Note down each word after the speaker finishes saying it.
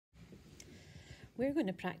we're going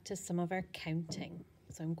to practice some of our counting.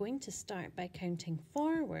 So I'm going to start by counting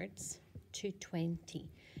forwards to 20.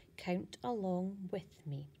 Count along with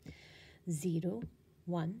me. 0,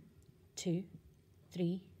 1, 2,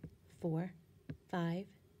 3, 4, 5,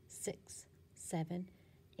 6, 7,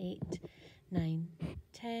 8, 9,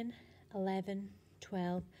 10, 11,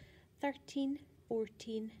 12, 13,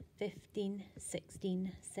 14, 15,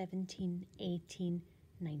 16, 17, 18,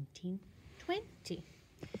 19, 20.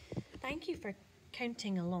 Thank you for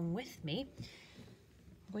counting along with me.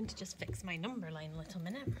 I'm going to just fix my number line a little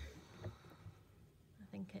minute. I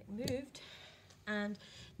think it moved. And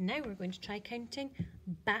now we're going to try counting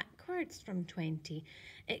backwards from 20.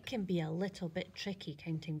 It can be a little bit tricky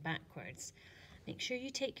counting backwards. Make sure you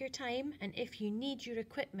take your time, and if you need your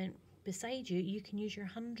equipment beside you, you can use your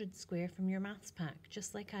 100 square from your maths pack,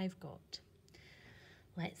 just like I've got.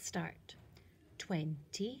 Let's start.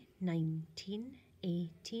 20, 19,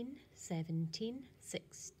 18, 17,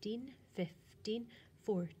 16, 15,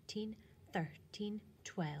 14, 13,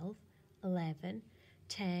 12, 11,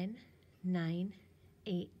 10, 9,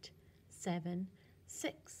 8, 7,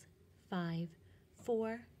 6, 5,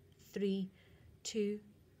 4, 3, 2,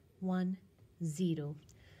 1, 0.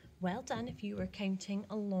 Well done if you were counting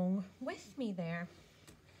along with me there.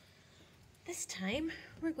 This time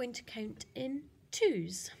we're going to count in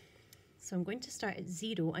twos. So I'm going to start at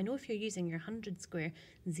 0. I know if you're using your 100 square,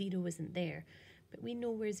 0 isn't there, but we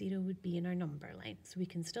know where 0 would be in our number line, so we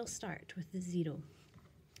can still start with the 0.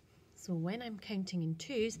 So when I'm counting in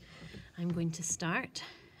twos, I'm going to start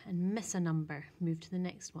and miss a number, move to the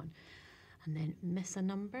next one, and then miss a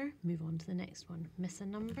number, move on to the next one, miss a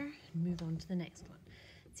number, and move on to the next one.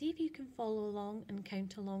 See if you can follow along and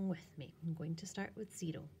count along with me. I'm going to start with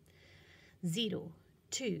 0. 0,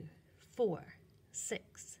 2, 4,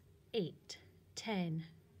 6, 8, 10,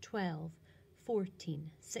 12, 14,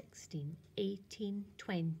 16, 18,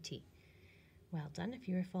 20. Well done if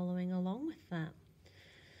you were following along with that.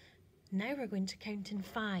 Now we're going to count in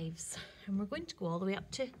fives, and we're going to go all the way up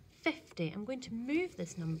to 50. I'm going to move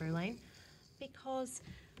this number line because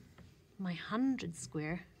my 100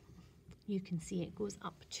 square, you can see it goes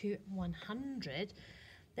up to 100.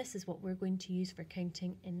 This is what we're going to use for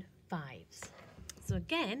counting in fives. So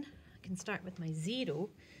again, I can start with my 0.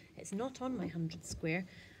 It's not on my 100 square,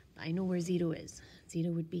 but I know where 0 is.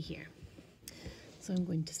 0 would be here. So I'm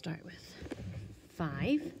going to start with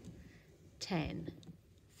 5, 10,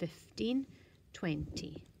 15,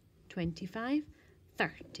 20, 25,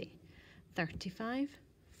 30, 35,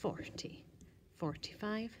 40,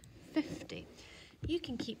 45, 50. You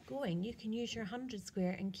can keep going. You can use your 100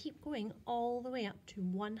 square and keep going all the way up to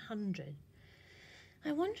 100.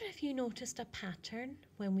 I wonder if you noticed a pattern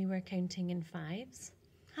when we were counting in fives.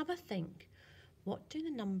 Have a think. What do the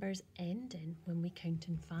numbers end in when we count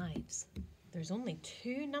in fives? There's only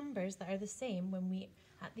 2 numbers that are the same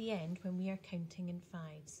at the end when we are counting in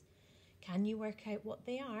fives. Can you work out what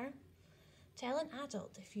they are? Tell an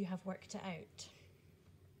adult if you have worked it out.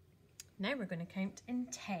 Now we're going to count in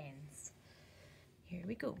tens. Here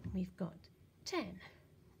we go. We've got 10,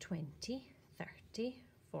 20, 30,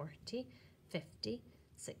 40, 50,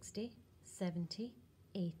 60, 70,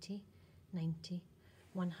 80, 90,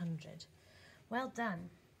 100. Well done.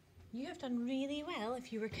 You have done really well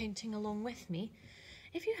if you were counting along with me.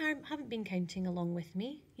 If you haven't been counting along with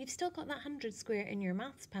me, you've still got that 100 square in your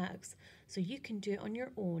maths packs, so you can do it on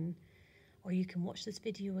your own. Or you can watch this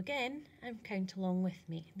video again and count along with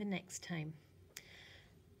me the next time.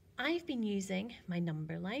 I've been using my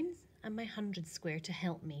number lines and my 100 square to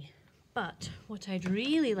help me. But what I'd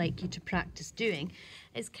really like you to practice doing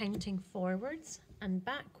is counting forwards and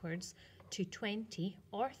backwards to 20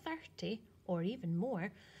 or 30 or even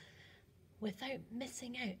more without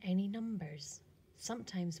missing out any numbers.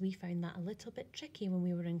 Sometimes we found that a little bit tricky when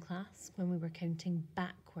we were in class, when we were counting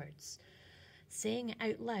backwards. Saying it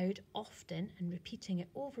out loud often and repeating it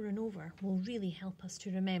over and over will really help us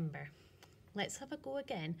to remember. Let's have a go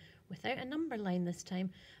again, without a number line this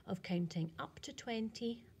time, of counting up to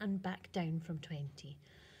 20 and back down from 20.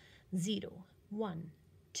 0, 1,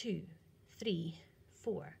 2, 3,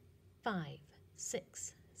 4, 5,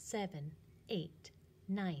 6, 7, 8,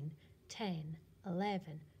 9, 10,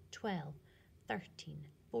 11, 12, 13,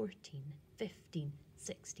 14, 15,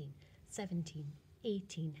 16, 17,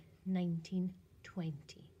 18, 19, 20.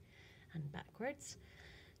 And backwards,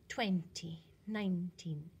 20,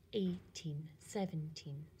 19, 18,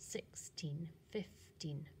 17, 16,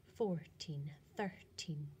 15, 14,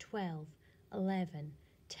 13, 12, 11,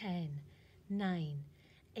 10, 9,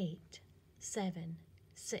 8, 7,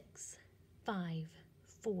 6, 5,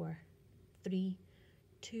 4, 3,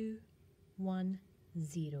 2, 1,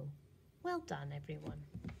 0. Well done, everyone.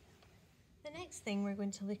 The next thing we're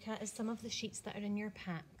going to look at is some of the sheets that are in your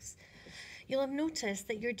packs. You'll have noticed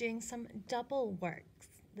that you're doing some double work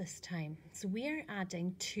this time. So we are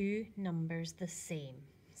adding two numbers the same.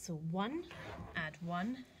 So 1 add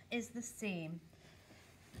 1 is the same.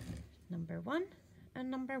 Number 1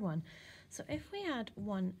 and number 1. So if we add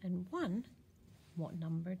 1 and 1, what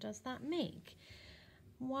number does that make?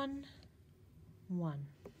 1, 1,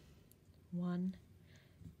 1,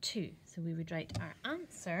 2. So we would write our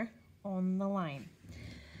answer on the line.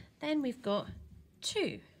 Then we've got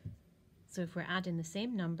 2. So if we're adding the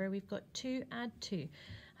same number, we've got 2 add 2.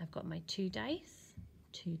 I've got my 2 dice,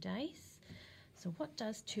 2 dice. So what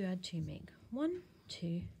does 2 add 2 make? 1,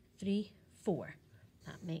 2, 3, 4.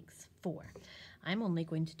 That makes 4. I'm only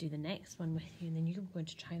going to do the next one with you, and then you're going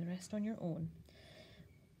to try the rest on your own.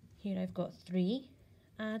 Here I've got 3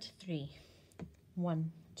 add 3.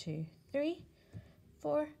 1, 2, 3,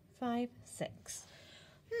 4, 5, 6.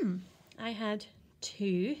 I had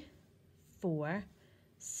 2, 4,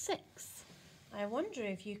 6. I wonder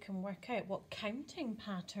if you can work out what counting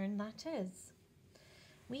pattern that is.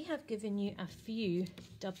 We have given you a few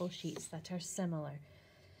double sheets that are similar.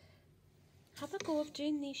 Have a go of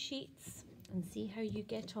doing these sheets and see how you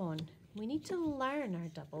get on. We need to learn our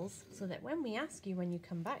doubles so that when we ask you when you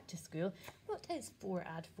come back to school, what is 4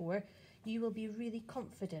 add 4, you will be really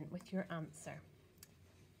confident with your answer.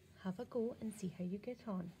 Have a go and see how you get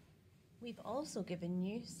on. We've also given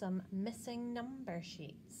you some missing number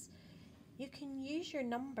sheets. You can use your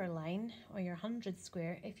number line or your 100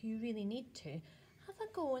 square if you really need to. Have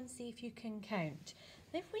a go and see if you can count.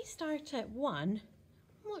 If we start at 1,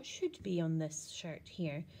 what should be on this shirt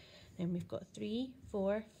here? Then we've got 3,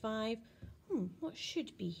 4, 5. What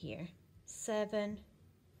should be here? 7,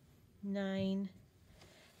 9.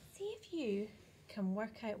 See if you can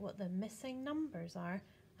work out what the missing numbers are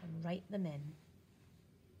and write them in.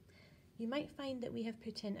 You might find that we have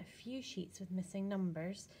put in a few sheets with missing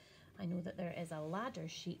numbers. I know that there is a ladder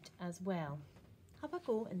sheet as well. Have a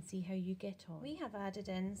go and see how you get on. We have added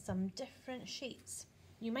in some different sheets.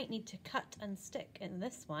 You might need to cut and stick in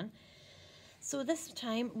this one. So this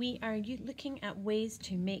time we are looking at ways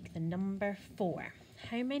to make the number 4.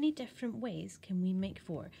 How many different ways can we make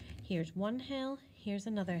 4? Here's one hill, here's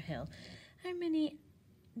another hill. How many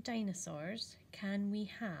dinosaurs can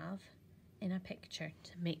we have in a picture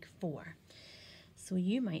to make 4? So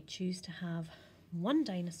you might choose to have one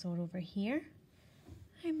dinosaur over here.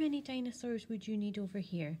 How many dinosaurs would you need over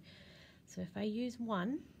here? So if I use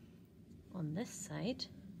 1 on this side,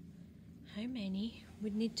 how many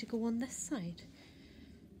would need to go on this side?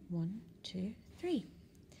 1, 2, 3.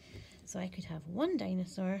 So I could have 1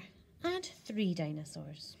 dinosaur and 3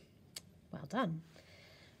 dinosaurs. Well done.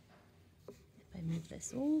 If I move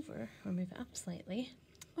this over or move it up slightly,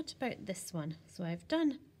 what about this one? So I've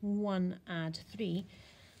done 1 add 3.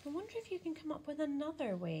 I wonder if you can come up with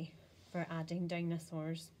another way for adding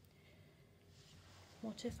dinosaurs.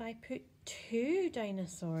 What if I put 2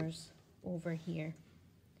 dinosaurs over here?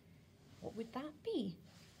 What would that be?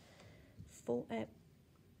 2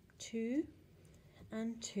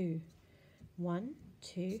 and 2. 1,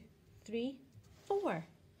 2, 3, 4.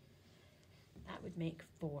 That would make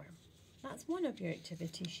 4. That's one of your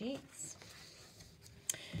activity sheets.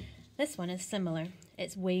 This one is similar.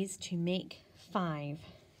 It's ways to make 5.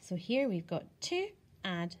 So here we've got 2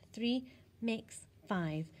 add 3 makes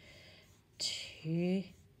 5. 2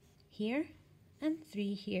 here and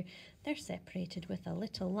 3 here. They're separated with a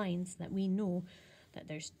little line so that we know that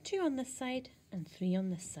there's 2 on this side and 3 on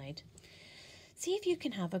this side. See if you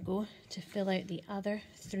can have a go to fill out the other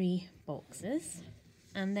 3 boxes,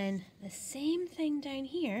 and then the same thing down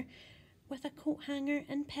here with a coat hanger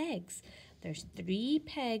and pegs. There's 3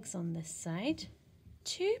 pegs on this side,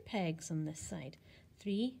 2 pegs on this side.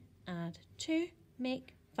 3 add 2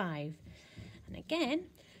 make 5. And again,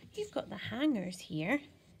 you've got the hangers here.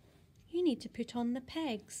 You need to put on the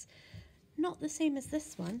pegs. Not the same as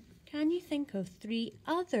this one. Can you think of 3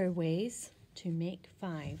 other ways to make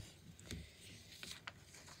 5?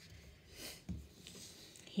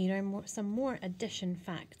 Here are some more addition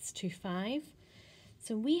facts to 5.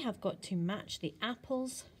 So we have got to match the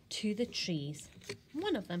apples to the trees.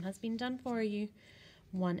 One of them has been done for you.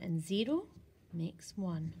 1 and 0 makes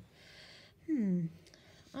 1.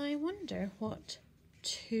 I wonder what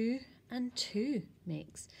 2 and 2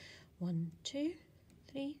 makes. 1, 2,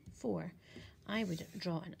 3, 4. I would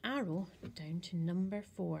draw an arrow down to number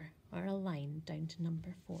 4, or a line down to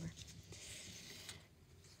number 4.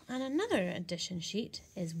 And another addition sheet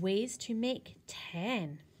is ways to make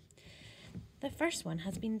 10. The first one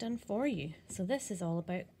has been done for you. So this is all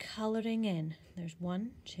about colouring in. There's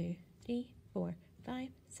 1, 2, 3, 4, 5,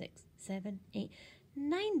 6, 7, 8,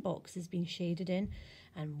 9 boxes being shaded in,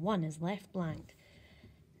 and 1 is left blank.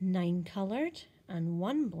 9 coloured and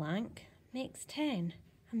 1 blank makes 10.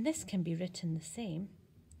 And this can be written the same,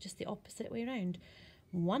 just the opposite way around.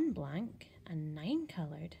 1 blank and 9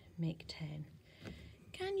 coloured make 10.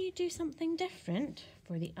 Can you do something different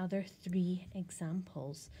for the other 3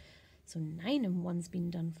 examples? So 9 and 1's been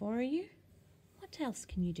done for you. What else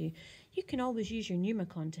can you do? You can always use your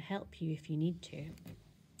Numicon to help you if you need to.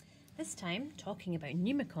 This time, talking about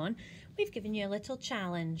Numicon, we've given you a little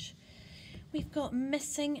challenge. We've got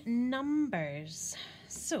missing numbers.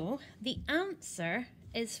 So the answer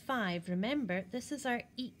is 5. Remember, this is our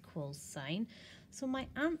equals sign. So my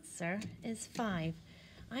answer is 5.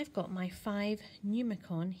 I've got my 5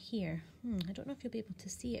 Numicon here. I don't know if you'll be able to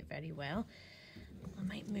see it very well. I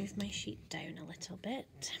might move my sheet down a little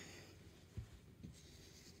bit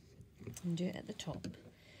and do it at the top.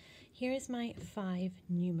 Here is my 5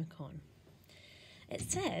 Numicon. It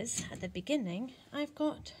says at the beginning, I've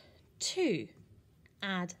got 2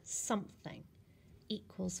 add something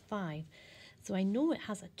equals 5. So I know it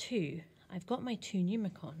has a 2. I've got my 2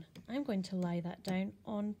 Numicon. I'm going to lie that down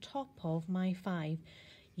on top of my 5.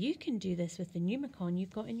 You can do this with the Numicon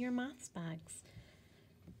you've got in your maths bags.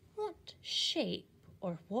 What shape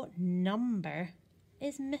or what number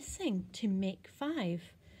is missing to make 5?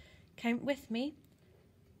 Count with me.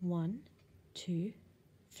 1, 2,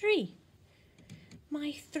 3.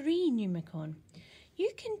 My 3 Numicon. You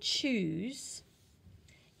can choose.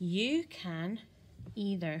 You can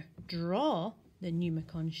either draw the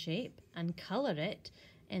Numicon shape and colour it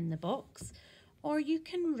in the box, or you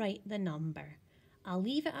can write the number. I'll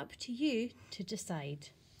leave it up to you to decide.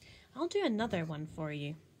 I'll do another one for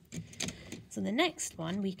you. So the next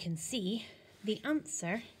one we can see the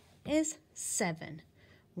answer is 7.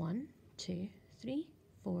 1, 2, 3,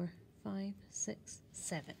 4, 5, 6,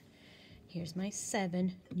 7. Here's my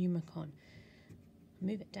 7 Numicon.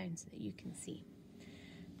 Move it down so that you can see.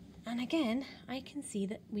 And again, I can see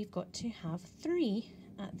that we've got to have 3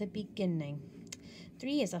 at the beginning.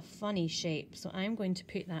 3 is a funny shape, so I'm going to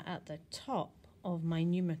put that at the top of my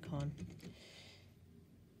Numicon.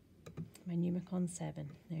 My Numicon 7.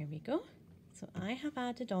 There we go. So I have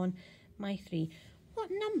added on my 3. What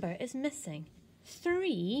number is missing?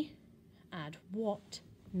 3 add what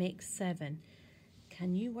makes 7?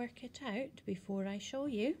 Can you work it out before I show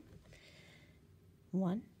you?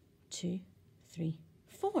 1, 2, 3,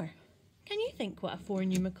 4. Can you think what a 4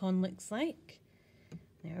 Numicon looks like?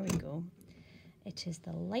 There we go. It is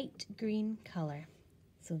the light green colour.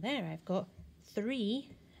 So there I've got 3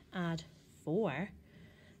 add 4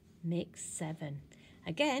 makes 7.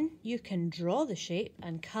 Again, you can draw the shape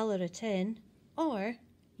and colour it in, or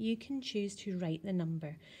you can choose to write the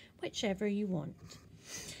number, whichever you want.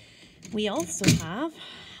 We also have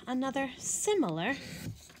another similar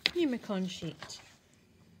Numicon sheet.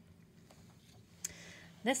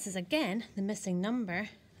 This is again the missing number.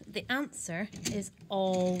 The answer is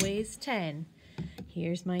always 10.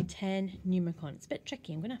 Here's my 10 Numicon. It's a bit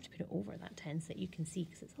tricky. I'm going to have to put it over that 10 so that you can see,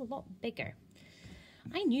 because it's a lot bigger.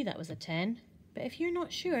 I knew that was a 10, but if you're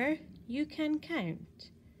not sure, you can count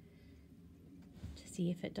to see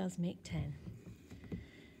if it does make 10.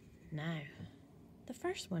 Now, the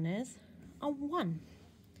first one is a 1.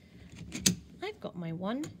 I've got my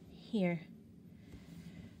 1 here.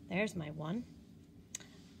 There's my 1.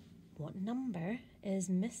 What number is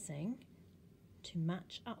missing to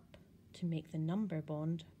match up to make the number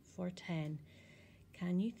bond for 10?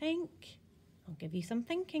 Can you think? I'll give you some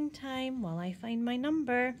thinking time while I find my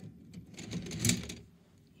number.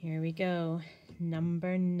 Here we go.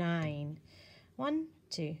 Number 9. 1,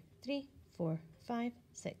 2, 3, 4, 5,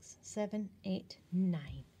 6, 7, 8, 9.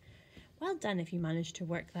 Well done if you managed to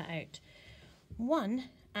work that out. 1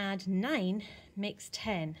 add 9 makes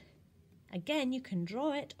 10. Again, you can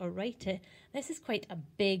draw it or write it. This is quite a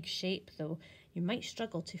big shape though. You might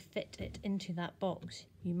struggle to fit it into that box.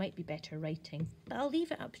 You might be better writing, but I'll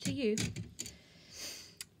leave it up to you.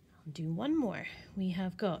 I'll do one more. We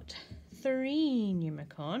have got 3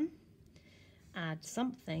 Numicon. Add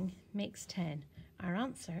something makes 10. Our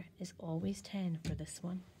answer is always 10 for this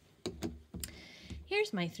one.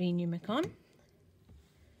 Here's my 3 Numicon.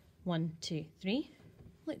 1, 2, 3.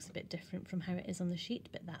 Looks a bit different from how it is on the sheet,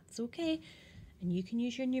 but that's okay. And you can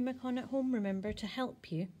use your Numicon at home, remember, to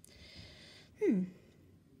help you.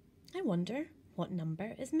 I wonder what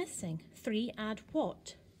number is missing. 3 add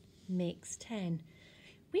what makes 10?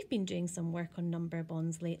 We've been doing some work on number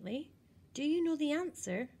bonds lately. Do you know the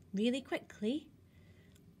answer really quickly?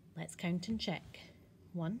 Let's count and check.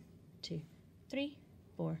 1, 2, 3,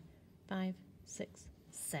 4, 5, 6,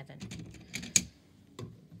 7.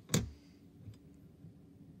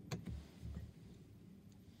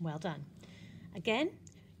 Well done. Again,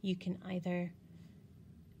 you can either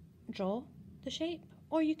draw the shape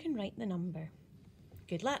or you can write the number.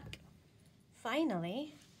 Good luck.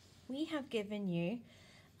 Finally, we have given you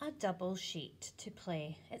a double sheet to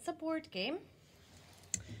play. It's a board game.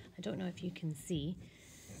 I don't know if you can see.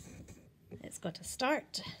 It's got a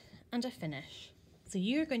start and a finish. So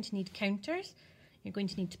you're going to need counters. You're going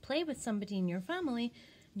to need to play with somebody in your family,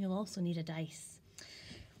 and you'll also need a dice.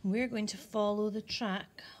 We're going to follow the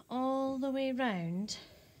track all the way round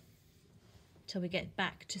till we get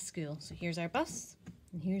back to school. So here's our bus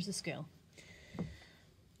and here's the school.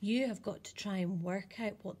 You have got to try and work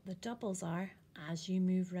out what the doubles are as you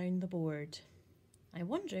move round the board. I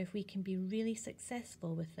wonder if we can be really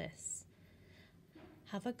successful with this.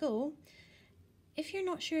 Have a go. If you're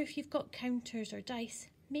not sure if you've got counters or dice,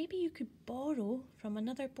 maybe you could borrow from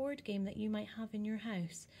another board game that you might have in your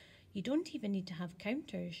house. You don't even need to have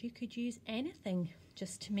counters. You could use anything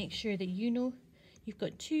just to make sure that you know you've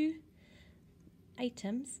got 2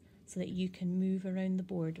 items so that you can move around the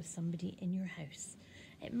board with somebody in your house.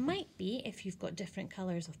 It might be if you've got different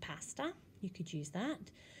colours of pasta, you could use that.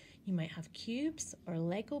 You might have cubes or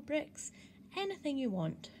Lego bricks, anything you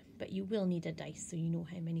want, but you will need a dice so you know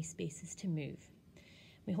how many spaces to move.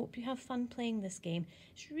 We hope you have fun playing this game.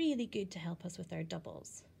 It's really good to help us with our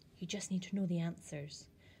doubles. You just need to know the answers.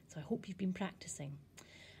 So I hope you've been practicing.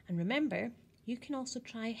 And remember, you can also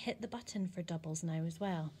try hit the button for doubles now as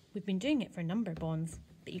well. We've been doing it for number bonds,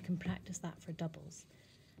 but you can practice that for doubles.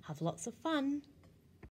 Have lots of fun.